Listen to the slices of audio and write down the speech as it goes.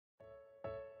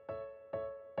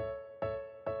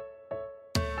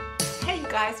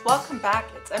guys, welcome back.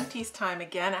 It's empties time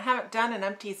again. I haven't done an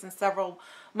empties in several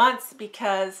months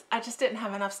because I just didn't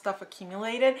have enough stuff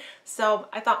accumulated. So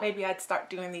I thought maybe I'd start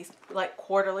doing these like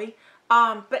quarterly.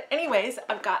 But anyways,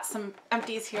 I've got some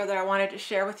empties here that I wanted to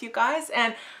share with you guys,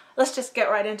 and let's just get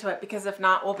right into it because if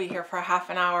not, we'll be here for a half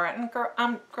an hour, and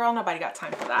girl, nobody got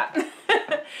time for that.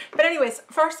 But anyways,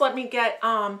 first let me get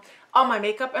all my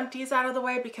makeup empties out of the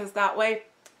way, because that way,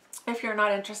 if you're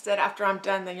not interested after I'm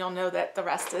done, then you'll know that the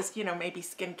rest is, you know, maybe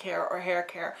skincare or hair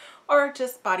care or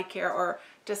just body care or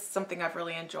just something I've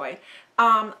really enjoyed.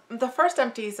 The first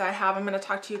empties I have, I'm going to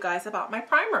talk to you guys about my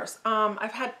primers.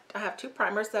 I have two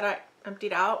primers that I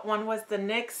emptied out. One was the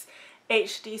NYX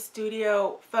HD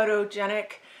Studio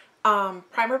Photogenic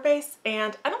primer base,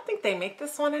 and I don't think they make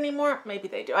this one anymore. Maybe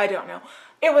they do. I don't know.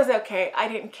 It was okay. I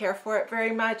didn't care for it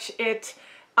very much.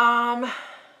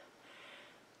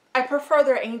 I prefer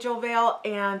their Angel Veil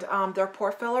and their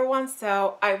pore filler ones,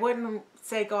 so I wouldn't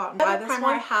say go out and buy this one. The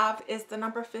primer I have is the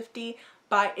number 50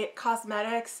 by It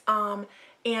Cosmetics, and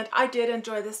I did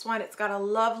enjoy this one. It's got a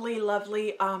lovely,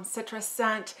 lovely citrus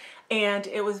scent, and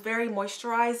it was very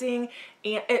moisturizing.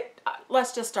 And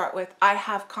let's just start with, I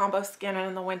have combo skin, and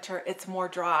in the winter it's more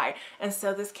dry, and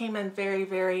so this came in very,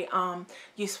 very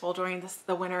useful during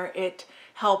the winter. It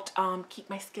helped keep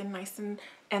my skin nice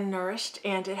and nourished,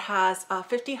 and it has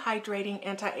 50 hydrating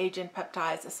anti-aging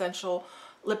peptides, essential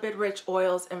lipid-rich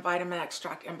oils, and vitamin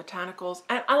extract and botanicals,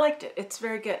 and I liked it. It's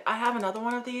very good. I have another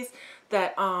one of these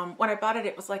that when I bought it,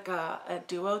 it was like a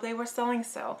duo they were selling,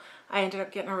 so I ended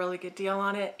up getting a really good deal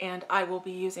on it, and I will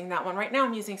be using that one. Right now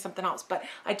I'm using something else, but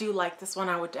I do like this one.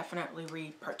 I would definitely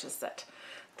repurchase it.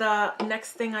 The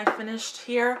next thing I finished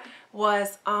here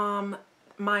was my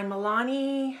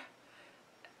Milani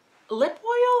lip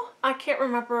oil. I can't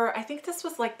remember. I think this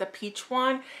was like the peach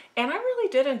one, and I really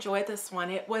did enjoy this one.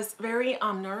 It was very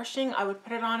nourishing. I would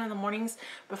put it on in the mornings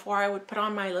before I would put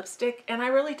on my lipstick, and I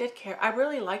really did care. I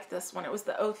really liked this one. It was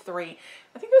the 03.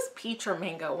 I think it was peach or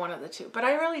mango, one of the two, but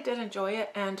I really did enjoy it,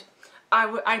 and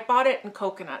I bought it in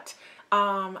coconut.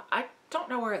 I don't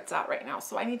know where it's at right now,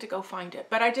 so I need to go find it,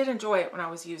 but I did enjoy it when I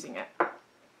was using it.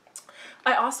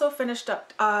 I also finished up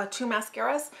two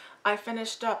mascaras. I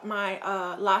finished up my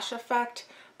Lash Effect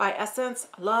by Essence.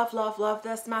 Love, love, love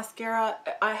this mascara.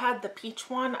 I had the peach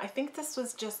one. I think this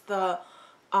was just the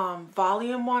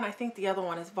volume one. I think the other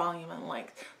one is volume and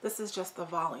length. This is just the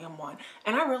volume one.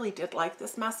 And I really did like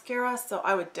this mascara, so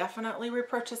I would definitely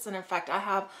repurchase. And in fact, I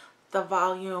have the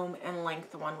volume and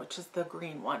length one, which is the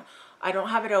green one. I don't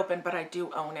have it open, but I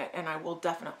do own it, and I will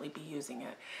definitely be using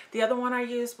it. The other one I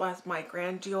used was my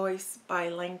Grandiose by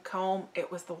Lancôme.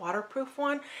 It was the waterproof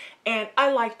one, and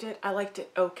I liked it. I liked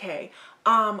it okay.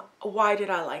 Why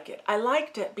did I like it? I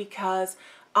liked it because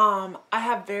I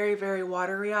have very, very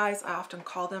watery eyes. I often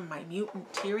call them my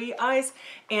mutant teary eyes.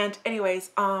 And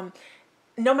anyways, no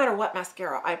matter what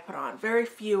mascara I put on, very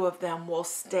few of them will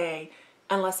stay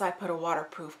unless I put a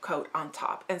waterproof coat on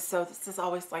top. And so this is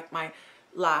always like my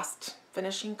last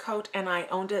finishing coat, and I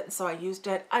owned it, and so I used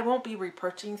it. I won't be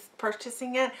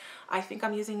purchasing it. I think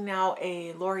I'm using now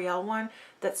a L'Oreal one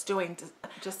that's doing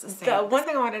just the same. The one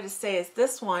thing I wanted to say is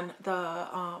this one, the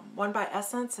one by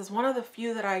Essence, is one of the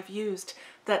few that I've used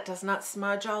that does not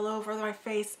smudge all over my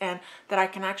face, and that I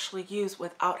can actually use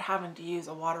without having to use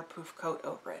a waterproof coat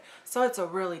over it. So it's a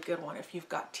really good one if you've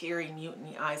got teary,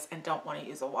 mutiny eyes and don't want to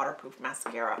use a waterproof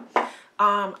mascara.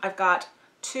 I've got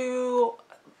two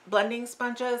blending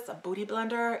sponges, a booty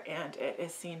blender, and it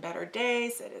is seen better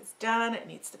days. It is done. It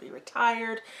needs to be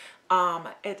retired.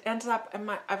 It ends up in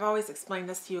I've always explained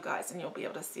this to you guys, and you'll be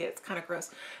able to see it. It's kind of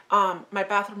gross. My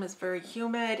bathroom is very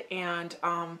humid, and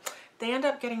they end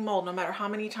up getting mold no matter how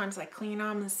many times I clean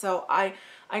them. So I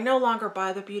no longer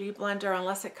buy the beauty blender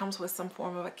unless it comes with some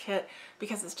form of a kit,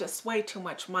 because it's just way too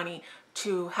much money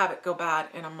to have it go bad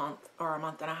in a month or a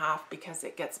month and a half because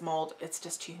it gets mold. It's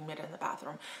just too humid in the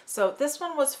bathroom. So this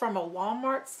one was from a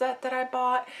Walmart set that I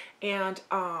bought, and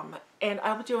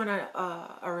I'll be doing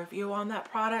a review on that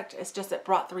product. It's just it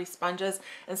brought 3 sponges,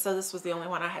 and so this was the only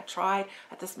one I had tried.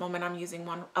 At this moment I'm using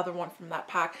one other one from that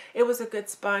pack. It was a good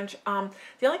sponge. The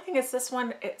only thing is this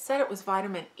one, it said it was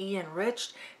vitamin E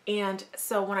enriched, and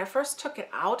so when I first took it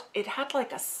out, it had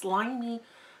like a slimy,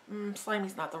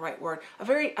 slimy's not the right word,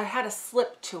 I had a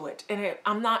slip to it, and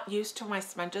I'm not used to my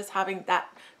sponges having that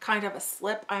kind of a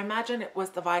slip. I imagine it was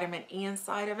the vitamin E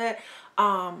inside of it.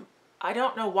 I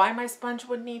don't know why my sponge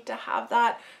would need to have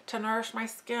that to nourish my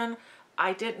skin.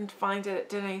 I didn't find it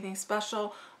did anything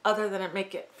special other than it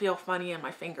make it feel funny in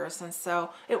my fingers, and so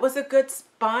it was a good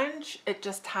sponge. It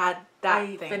just had that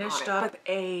thing on it. I finished up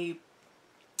a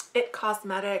It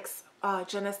Cosmetics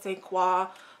JeNeSequois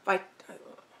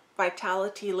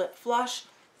Vitality Lip Flush.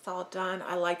 It's all done.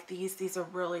 I like these. These are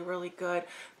really, really good.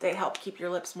 They help keep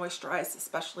your lips moisturized,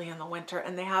 especially in the winter.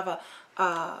 And they have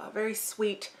a very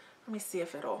sweet, let me see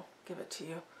if it'll give it to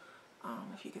you.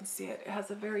 If you can see it, it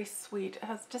has a very sweet, it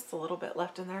has just a little bit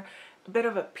left in there, a bit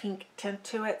of a pink tint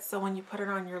to it. So when you put it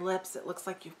on your lips, it looks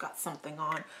like you've got something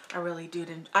on.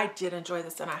 I did enjoy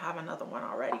this, and I have another one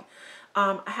already.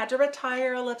 I had to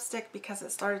retire a lipstick because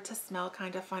it started to smell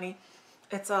kind of funny.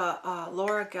 It's a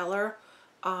Laura Geller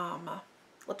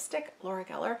lipstick, Laura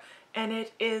Geller, and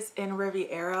it is in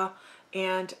Riviera.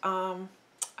 And I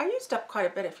used up quite a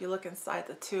bit. If you look inside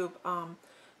the tube,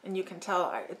 and you can tell,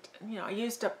 I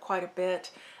used up quite a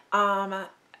bit.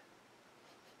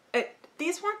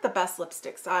 These weren't the best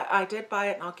lipsticks. I did buy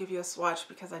it, and I'll give you a swatch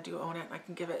because I do own it, and I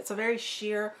can give it. It's a very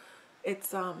sheer.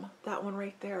 It's that one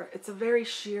right there. It's a very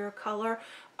sheer color.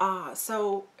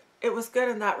 So it was good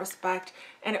in that respect,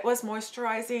 and it was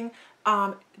moisturizing.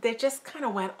 They just kind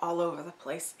of went all over the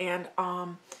place, and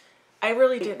I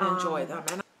really didn't enjoy them.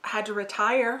 And I had to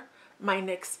retire my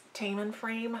NYX Tame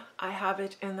frame. I have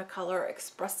it in the color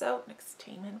Espresso, NYX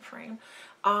Tame frame.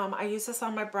 I use this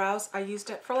on my brows. I used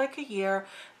it for like a year,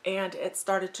 and it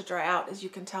started to dry out, as you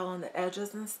can tell on the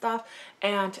edges and stuff.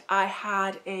 And I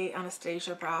had a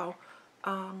Anastasia brow,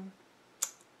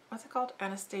 what's it called?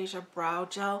 Anastasia brow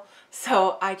gel.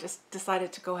 So I just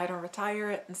decided to go ahead and retire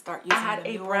it and start using I had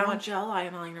a brown gel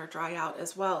eyeliner dry out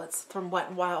as well. It's from Wet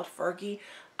n Wild Fergie.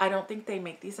 I don't think they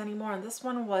make these anymore, and this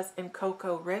one was in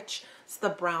Cocoa Rich. It's the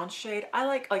brown shade. I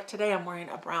like today I'm wearing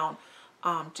a brown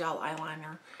gel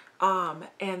eyeliner,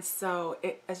 and so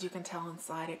it, as you can tell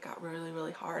inside, it got really,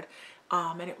 really hard,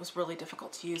 and it was really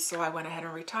difficult to use, so I went ahead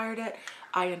and retired it.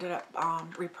 I ended up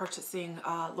repurchasing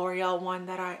L'Oreal one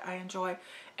that I enjoy,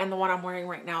 and the one I'm wearing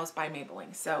right now is by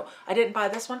Maybelline. So I didn't buy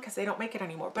this one because they don't make it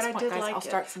anymore, but I did like it. I'll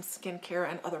start some skincare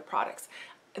and other products.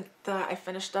 I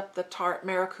finished up the Tarte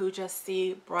Maracuja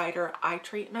C Brightener eye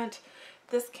treatment.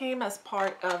 This came as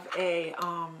part of a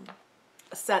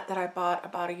set that I bought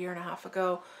about a year and a half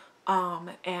ago,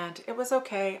 and it was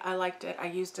okay. I liked it. I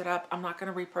used it up. I'm not going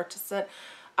to repurchase it.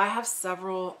 I have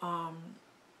several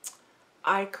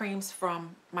eye creams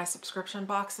from my subscription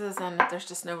boxes, and there's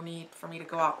just no need for me to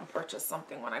go out and purchase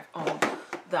something when I've owned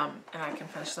them and I can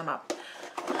finish them up.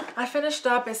 I finished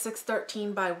up a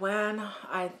 613 by Wen.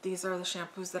 These are the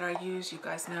shampoos that I use. You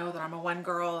guys know that I'm a Wen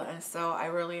girl, and so I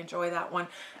really enjoy that one.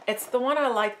 It's the one I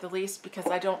like the least because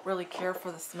I don't really care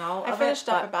for the smell. I finished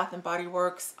up a Bath & Body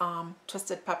Works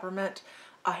Twisted Peppermint,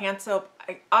 a hand soap.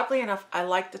 Oddly enough, I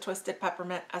like the Twisted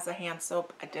Peppermint as a hand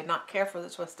soap. I did not care for the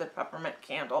Twisted Peppermint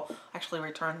candle. I actually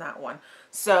returned that one.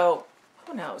 So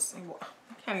who knows?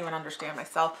 I can't even understand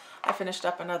myself. I finished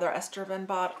up another Estroven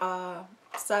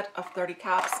set of 30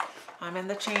 caps. I'm in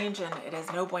the change, and it is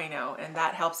no bueno, and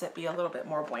that helps it be a little bit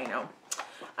more bueno.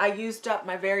 I used up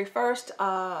my very first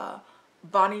BonVivaunt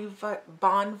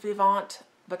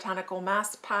Botanical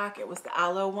Mask Pack. It was the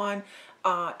Aloe one.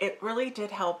 It really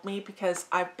did help me because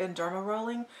I've been derma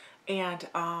rolling, and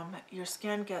your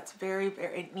skin gets very,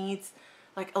 it needs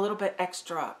like a little bit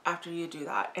extra after you do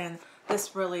that, and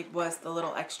this really was the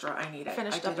little extra I needed. I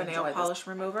finished up a nail polish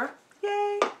remover.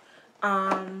 Yay!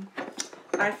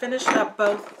 I finished up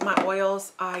both my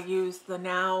oils. I used the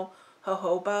Now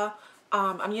Jojoba.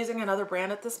 I'm using another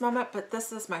brand at this moment, but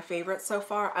this is my favorite so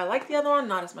far. I like the other one,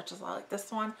 not as much as I like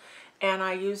this one. And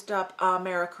I used up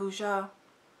Maracuja.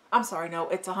 I'm sorry, no,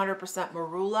 it's 100%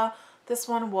 Marula. This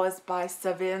one was by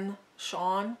Cavin,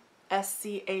 Shon,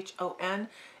 S-C-H-O-N.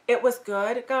 It was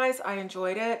good, guys. I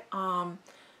enjoyed it.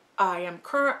 I am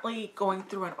currently going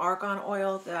through an argan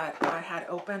oil that I had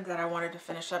opened that I wanted to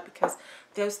finish up because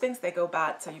those things, they go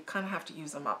bad, so you kind of have to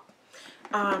use them up.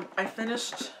 I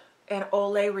finished an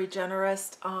Olay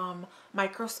Regenerist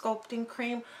Microsculpting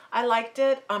cream. I liked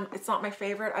it. It's not my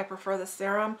favorite. I prefer the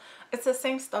serum. It's the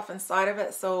same stuff inside of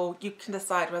it, so you can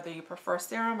decide whether you prefer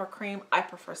serum or cream. I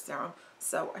prefer serum,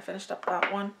 so I finished up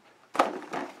that one.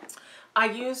 I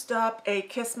used up a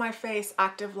Kiss My Face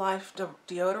Active Life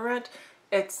deodorant.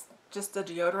 It's just a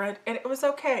deodorant, and it was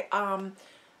okay.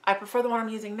 I prefer the one I'm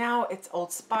using now. It's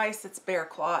Old Spice, it's Bear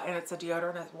Claw, and it's a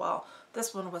deodorant as well.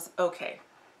 This one was okay.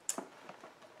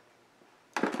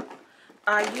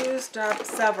 I used up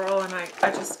several, and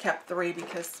I just kept 3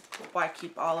 because why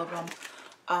keep all of them?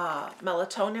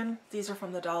 Melatonin. These are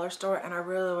from the dollar store, and I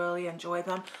really, really enjoy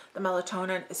them. The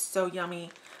Melatonin is so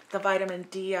yummy. the vitamin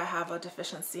D I have a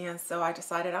deficiency in, so I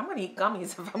decided I'm going to eat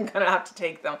gummies if I'm going to have to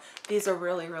take them. These are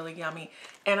really, really yummy.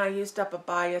 And I used up a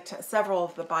Biotin, several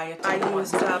of the Biotin. I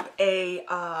used up a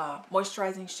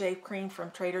moisturizing shave cream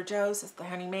from Trader Joe's. It's the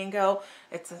Honey Mango.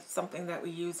 It's something that we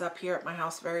use up here at my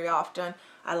house very often.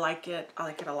 I like it. I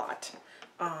like it a lot.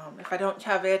 If I don't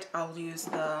have it, I'll use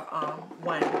the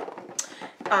When.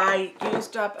 I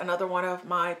used up another one of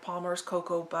my Palmer's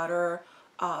Cocoa Butter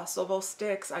Silvo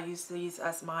sticks. I use these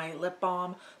as my lip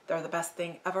balm. They're the best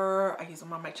thing ever. I use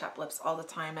them on my chapped lips all the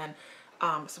time, and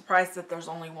I'm surprised that there's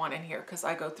only one in here because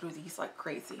I go through these like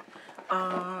crazy.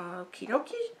 Okie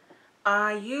dokie.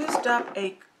 I used up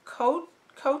a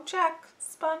Kojak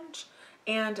sponge,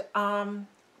 and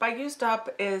by used up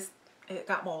is it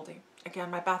got moldy.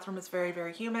 Again, my bathroom is very,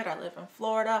 very humid. I live in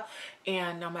Florida,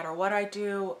 and no matter what I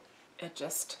do, it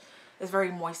just is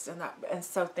very moist in that, and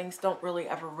so things don't really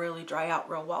ever really dry out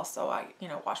real well. So I, you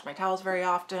know, wash my towels very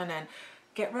often and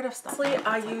get rid of stuff.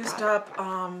 I used up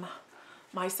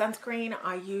my sunscreen.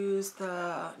 I used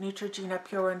the Neutrogena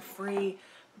Pure and Free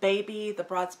Baby, the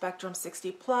broad spectrum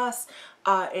 60 plus.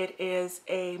 It is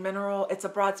a mineral. It's a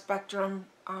broad spectrum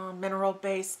mineral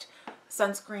based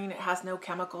sunscreen. It has no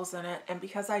chemicals in it, and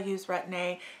because I use retin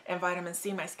A and vitamin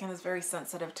C, my skin is very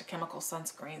sensitive to chemical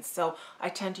sunscreens, so I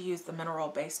tend to use the mineral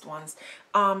based ones.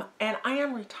 And I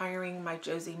am retiring my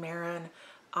Josie Maran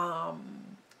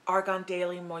Argan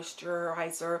Daily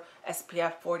Moisturizer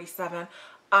SPF 47.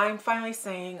 I'm finally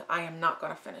saying I am not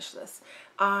going to finish this.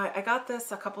 I got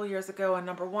this a couple years ago, and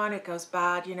number one, it goes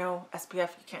bad. You know,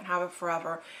 SPF, you can't have it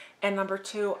forever. And number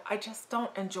two, I just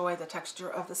don't enjoy the texture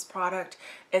of this product.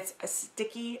 It's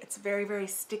sticky. It's very, very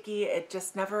sticky. It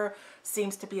just never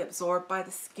seems to be absorbed by the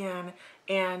skin.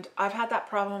 And I've had that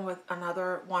problem with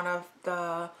another one of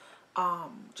the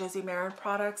Josie Maran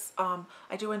products.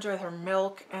 I do enjoy her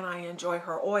milk and I enjoy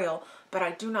her oil, but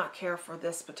I do not care for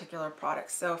this particular product.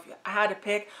 So if I had to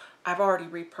pick, I've already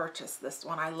repurchased this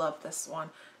one. I love this one.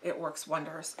 It works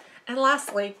wonders. And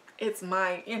lastly, it's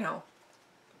my, you know,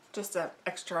 just an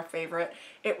extra favorite.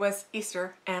 It was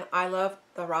Easter, and I love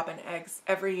the robin eggs.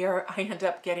 Every year I end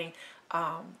up getting,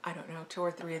 I don't know, 2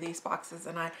 or 3 of these boxes,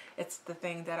 and it's the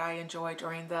thing that I enjoy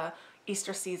during the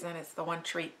Easter season. It's the one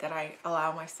treat that I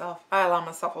allow myself. I allow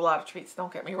myself a lot of treats,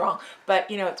 don't get me wrong, but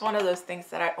you know, it's one of those things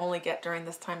that I only get during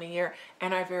this time of year,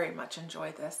 and I very much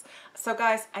enjoy this. So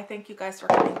guys, I thank you guys for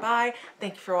coming by.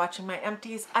 Thank you for watching my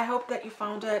empties. I hope that you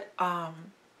found it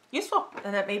useful,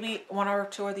 and that maybe 1 or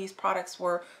 2 of these products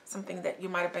were something that you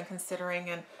might have been considering,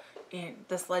 and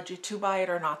this led you to buy it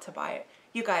or not to buy it.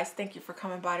 You guys, thank you for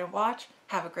coming by to watch.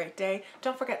 Have a great day.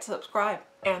 Don't forget to subscribe,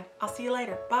 and I'll see you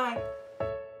later. Bye.